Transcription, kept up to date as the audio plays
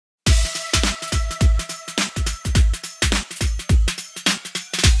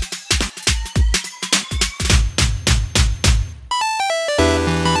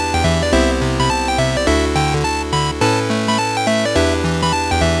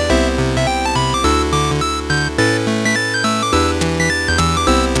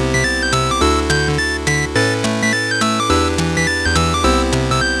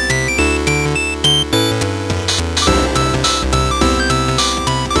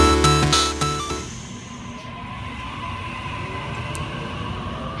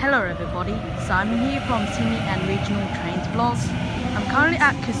Hello everybody, Simon here from Sydney and Regional Trains Vlogs. I'm currently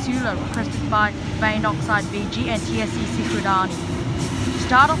at Casula, requested by Vein Oxide VG and TSE Sikridani. To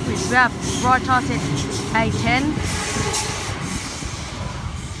start off with, we have Waratahs at A10,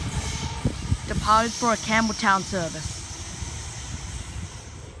 departed for a Campbelltown service.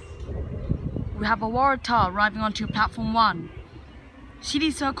 We have a Waratah arriving onto platform 1, City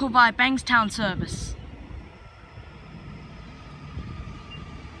Circle via Bankstown service.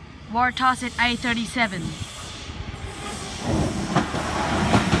 Waratahs at A37.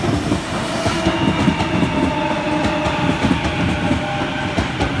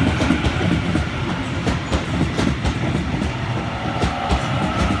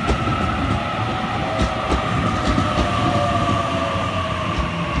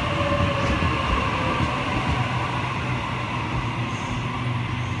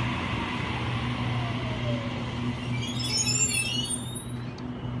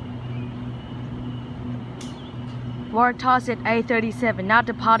 Waratahs at A37, now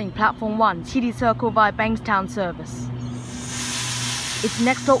departing platform 1, City Circle via Bankstown service. Its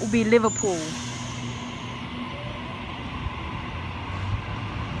next stop will be Liverpool.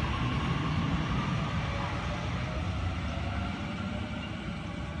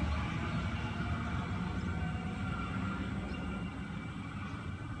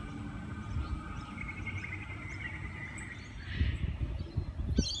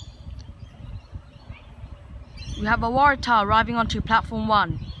 We have a Waratah arriving onto platform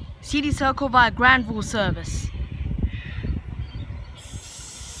 1, City Circle via Granville service.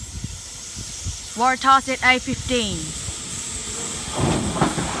 Waratahs at A15.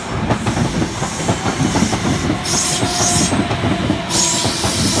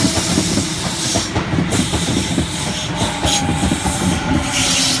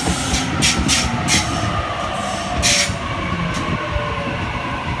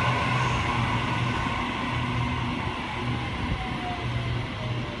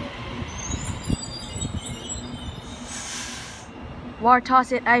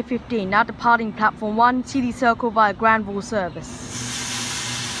 Waratahs at A15, now departing platform 1, City Circle via Granville service.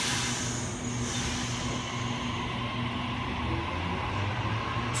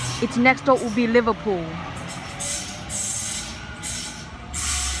 Its next stop will be Liverpool.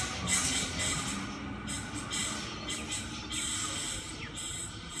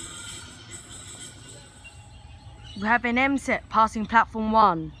 We have an M set passing platform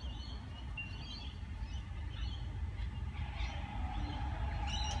 1.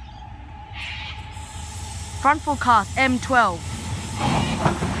 Front forecast M12.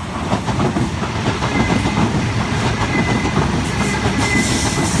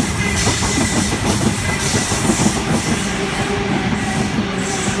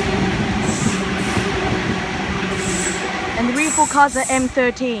 And the rear forecast are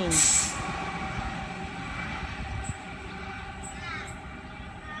M13.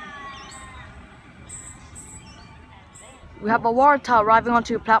 We have a Waratah arriving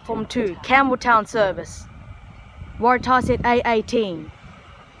onto platform 2, Campbelltown service. Waratahs at A18.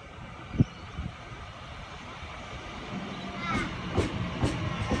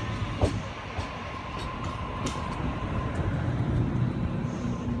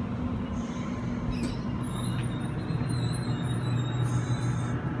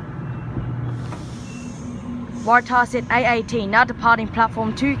 Waratahs at A18, now departing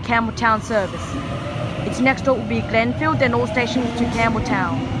platform 2, Campbelltown service. Its next stop will be Glenfield, then all stations to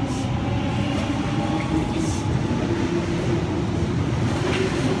Campbelltown.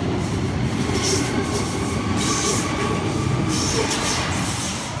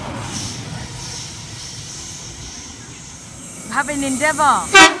 We have an Endeavour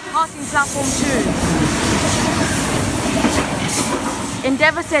passing platform 2.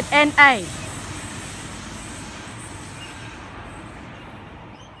 Endeavour set N8.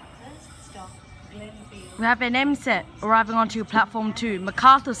 We have an M set arriving onto platform 2,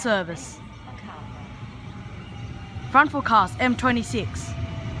 MacArthur service. Front forecast M26.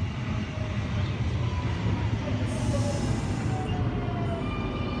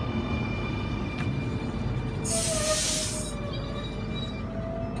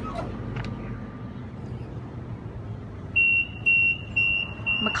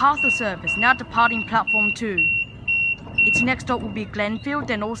 MacArthur service, now departing platform 2. Its next stop will be Glenfield,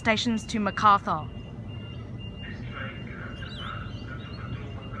 then all stations to MacArthur.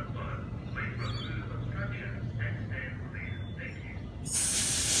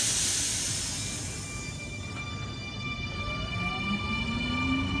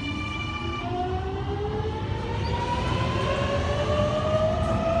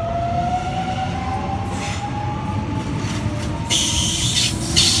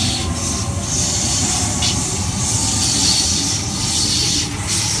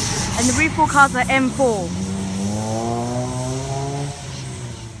 refill cars are M4.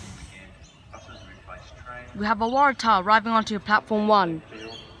 We have a Waratah arriving onto platform 1.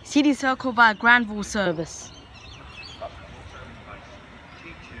 City Circle via Granville service.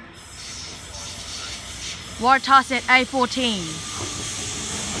 Waratah set A14.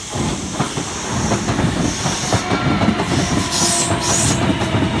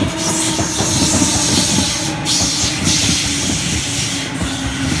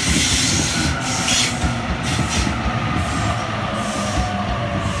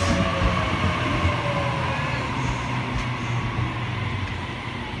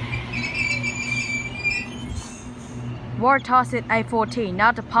 Waratah set A14,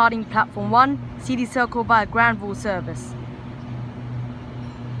 now departing platform 1, City Circle via Granville service.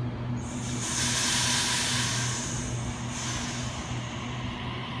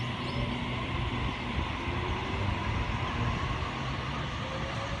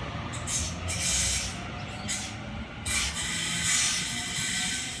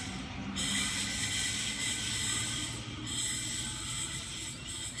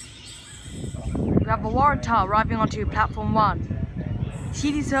 We have a Waratah arriving onto platform 1.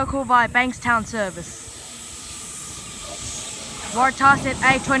 City Circle via Bankstown service. Waratah set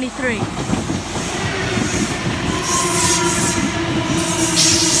A23.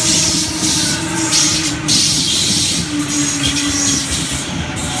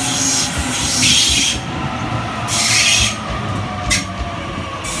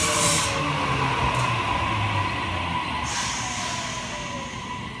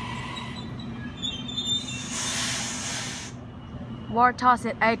 Waratah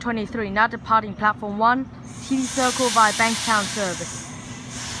set A23, now departing platform 1, City Circle via Bankstown service.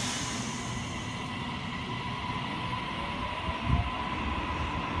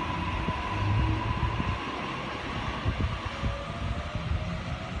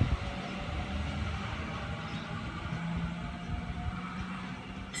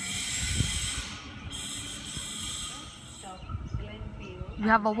 We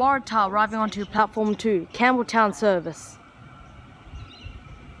have a Waratah arriving onto platform 2, Campbelltown service.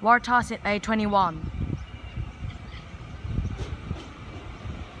 Waratah set A21.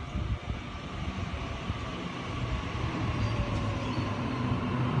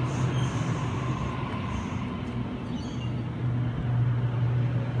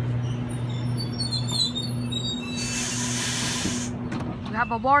 We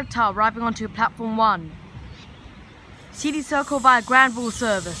have a Waratah arriving onto platform 1. City Circle via Granville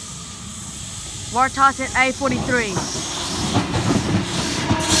service. Waratah set A43.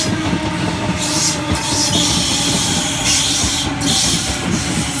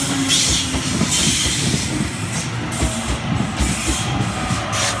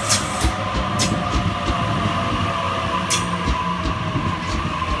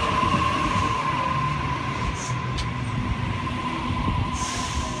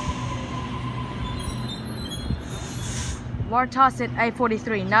 Waratah set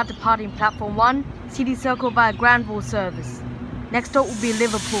A43, now departing platform 1, City Circle via Granville service. Next stop will be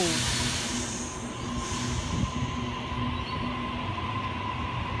Liverpool.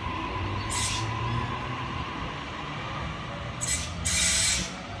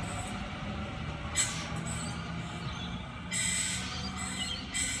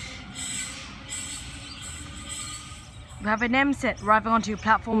 We have an M set arriving onto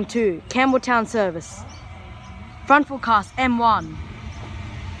platform 2, Campbelltown service. Front forecast M1.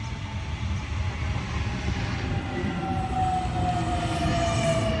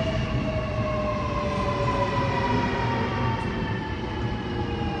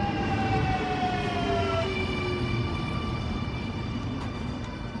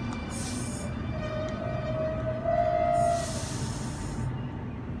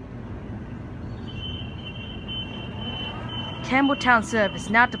 Campbelltown service,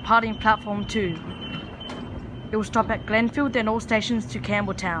 now departing platform 2. It will stop at Glenfield, then all stations to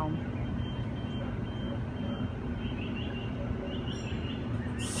Campbelltown.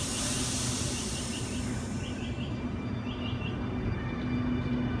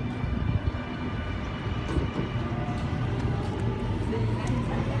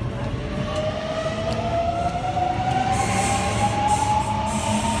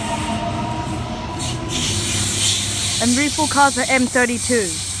 And refill cars are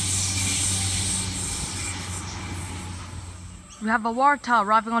M32. We have a Waratah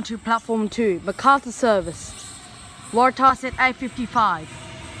arriving onto platform 2, MacArthur service. Waratah set A55.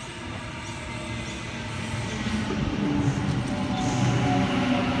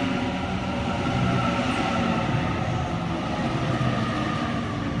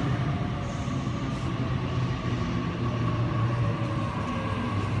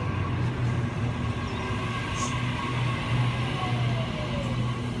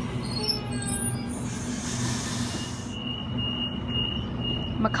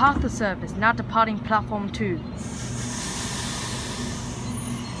 MacArthur service now departing platform 2.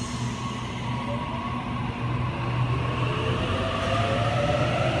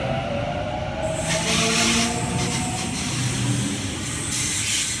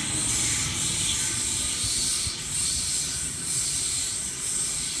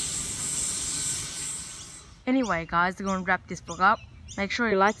 Anyway guys, we're going to wrap this vlog up. Make sure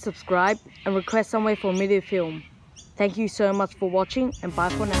you like, subscribe and request somewhere for me to film. Thank you so much for watching and bye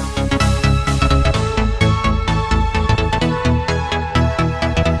for now.